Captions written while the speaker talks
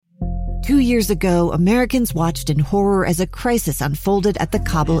2 years ago, Americans watched in horror as a crisis unfolded at the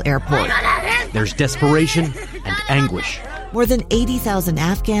Kabul airport. There's desperation and anguish. More than 80,000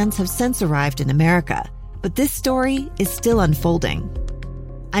 Afghans have since arrived in America, but this story is still unfolding.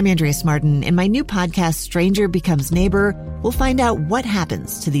 I'm Andrea Martin. In my new podcast, Stranger Becomes Neighbor, we'll find out what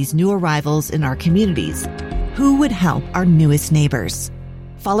happens to these new arrivals in our communities. Who would help our newest neighbors?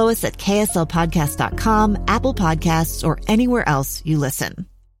 Follow us at kslpodcast.com, Apple Podcasts, or anywhere else you listen.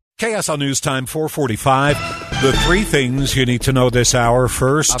 KSL News Time 4:45. The three things you need to know this hour.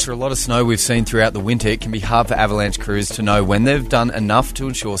 First, after a lot of snow we've seen throughout the winter, it can be hard for avalanche crews to know when they've done enough to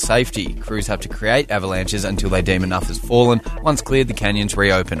ensure safety. Crews have to create avalanches until they deem enough has fallen. Once cleared, the canyons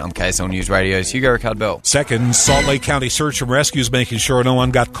reopen. I'm KSL News Radio's Hugo Ricard-Bell. Second, Salt Lake County Search and Rescue is making sure no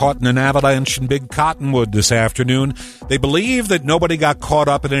one got caught in an avalanche in Big Cottonwood this afternoon. They believe that nobody got caught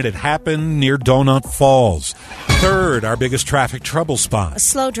up in it. It happened near Donut Falls. Third, our biggest traffic trouble spot. A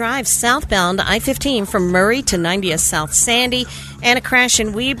slow drive southbound I-15 from Murray to 90th South Sandy, and a crash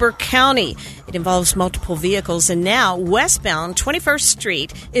in Weber County. It involves multiple vehicles, and now westbound 21st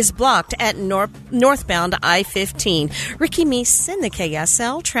Street is blocked at northbound I-15. Ricky Meese in the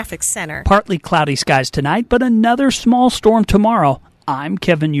KSL Traffic Center. Partly cloudy skies tonight, but another small storm tomorrow. I'm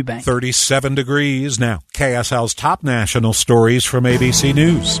Kevin Eubank. 37 degrees now. KSL's top national stories from ABC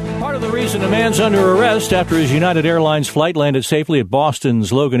News. Part of the reason a man's under arrest after his United Airlines flight landed safely at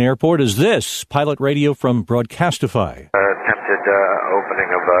Boston's Logan Airport is this. Pilot radio from Broadcastify. Attempted opening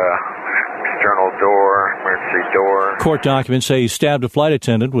of external door, emergency door. Court documents say he stabbed a flight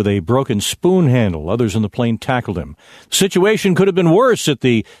attendant with a broken spoon handle. Others in the plane tackled him. The situation could have been worse at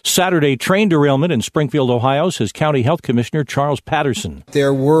the Saturday train derailment in Springfield, Ohio, says County Health Commissioner Charles Patterson.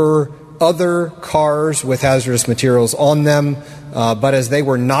 There were other cars with hazardous materials on them, but as they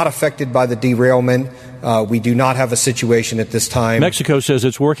were not affected by the derailment, we do not have a situation at this time. Mexico says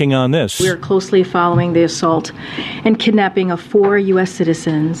it's working on this. We are closely following the assault and kidnapping of 4 U.S.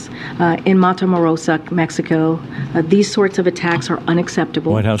 citizens in Matamoros, Mexico. These sorts of attacks are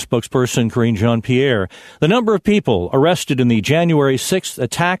unacceptable. White House spokesperson Karine Jean-Pierre. The number of people arrested in the January 6th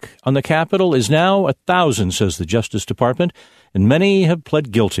attack on the Capitol is now 1,000, says the Justice Department, and many have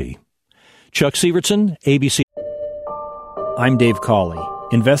pled guilty. Chuck Sievertson, ABC. I'm Dave Cawley,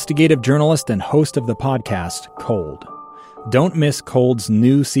 investigative journalist and host of the podcast Cold. Don't miss Cold's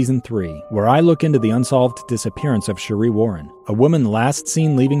new Season 3, where I look into the unsolved disappearance of Cherie Warren, a woman last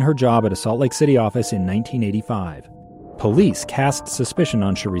seen leaving her job at a Salt Lake City office in 1985. Police cast suspicion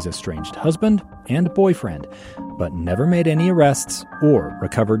on Cherie's estranged husband and boyfriend, but never made any arrests or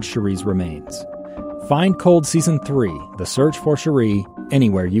recovered Cherie's remains. Find Cold Season 3, The Search for Cherie,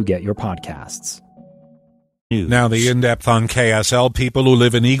 anywhere you get your podcasts. Now the in-depth on KSL. People who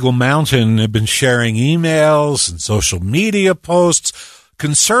live in Eagle Mountain have been sharing emails and social media posts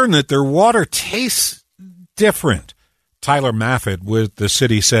concerned that their water tastes different. Tyler Maffett with the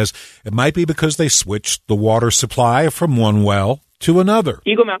city says it might be because they switched the water supply from one well to another.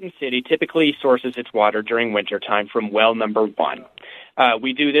 Eagle Mountain City typically sources its water during wintertime from well number 1.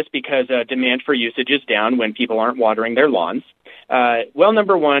 We do this because demand for usage is down when people aren't watering their lawns. Well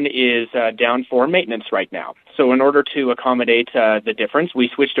number 1 is down for maintenance right now. So in order to accommodate the difference, we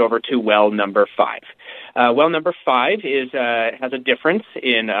switched over to well number 5. Well number 5 has a difference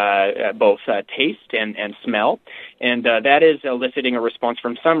in both taste and smell, and that is eliciting a response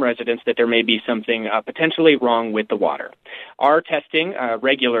from some residents that there may be something potentially wrong with the water. Our testing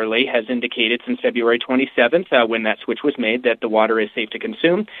regularly has indicated since February 27th, when that switch was made, that the water is safe to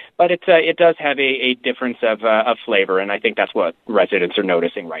consume, but it does have a difference of flavor, and I think that's what residents are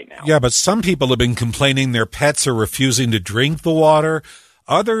noticing right now. Yeah, but some people have been complaining their pets are refusing to drink the water.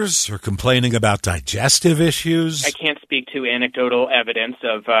 Others are complaining about digestive issues. I can't speak to anecdotal evidence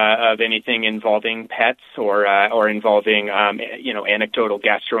of anything involving pets or involving anecdotal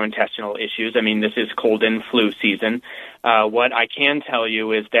gastrointestinal issues. I mean, this is cold and flu season. What I can tell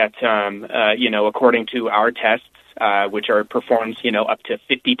you is that according to our tests, which are performed up to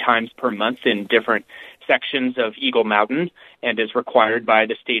 50 times per month in different sections of Eagle Mountain and is required by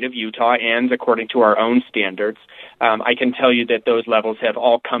the state of Utah and according to our own standards, I can tell you that those levels have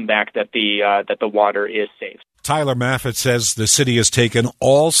all come back, that the water is safe. Tyler Maffett says the city has taken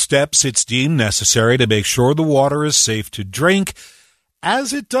all steps it's deemed necessary to make sure the water is safe to drink,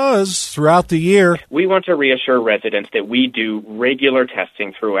 as it does throughout the year. We want to reassure residents that we do regular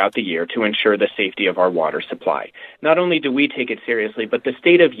testing throughout the year to ensure the safety of our water supply. Not only do we take it seriously, but the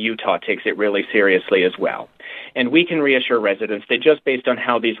state of Utah takes it really seriously as well. And we can reassure residents that just based on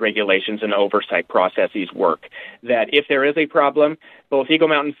how these regulations and oversight processes work, that if there is a problem, both Eagle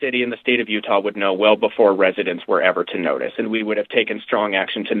Mountain City and the state of Utah would know well before residents were ever to notice, and we would have taken strong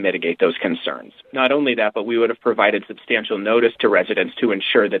action to mitigate those concerns. Not only that, but we would have provided substantial notice to residents to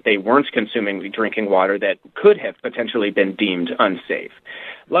ensure that they weren't consuming drinking water that could have potentially been deemed unsafe.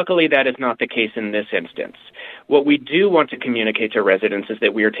 Luckily, that is not the case in this instance. What we do want to communicate to residents is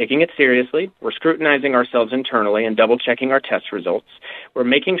that we are taking it seriously. We're scrutinizing ourselves internally and double-checking our test results. We're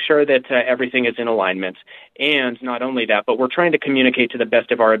making sure that everything is in alignment. And not only that, but we're trying to communicate to the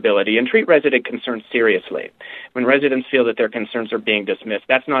best of our ability and treat resident concerns seriously. When residents feel that their concerns are being dismissed,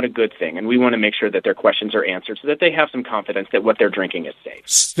 that's not a good thing. And we want to make sure that their questions are answered so that they have some confidence that what they're drinking is safe.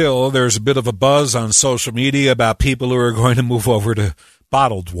 Still, there's a bit of a buzz on social media about people who are going to move over to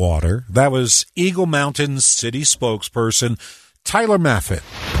bottled water. That was Eagle Mountain City spokesperson Tyler Maffitt.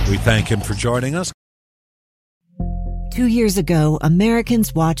 We thank him for joining us. 2 years ago,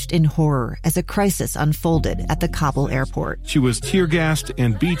 Americans watched in horror as a crisis unfolded at the Kabul airport. She was tear-gassed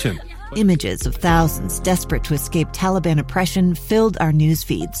and beaten. Images of thousands desperate to escape Taliban oppression filled our news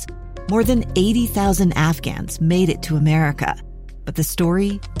feeds. More than 80,000 Afghans made it to America. But the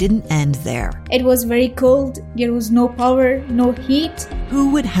story didn't end there. It was very cold. There was no power, no heat.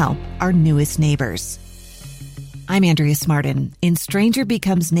 Who would help our newest neighbors? I'm Andrea Smartin. In Stranger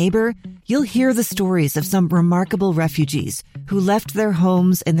Becomes Neighbor, you'll hear the stories of some remarkable refugees who left their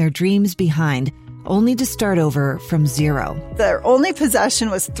homes and their dreams behind, only to start over from zero. Their only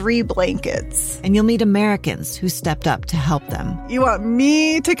possession was 3 blankets. And you'll meet Americans who stepped up to help them. You want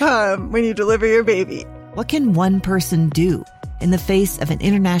me to come when you deliver your baby. What can one person do in the face of an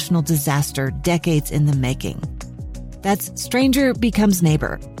international disaster decades in the making? That's Stranger Becomes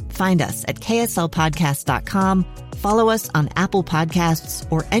Neighbor. Find us at kslpodcast.com. Follow us on Apple Podcasts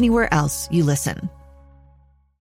or anywhere else you listen.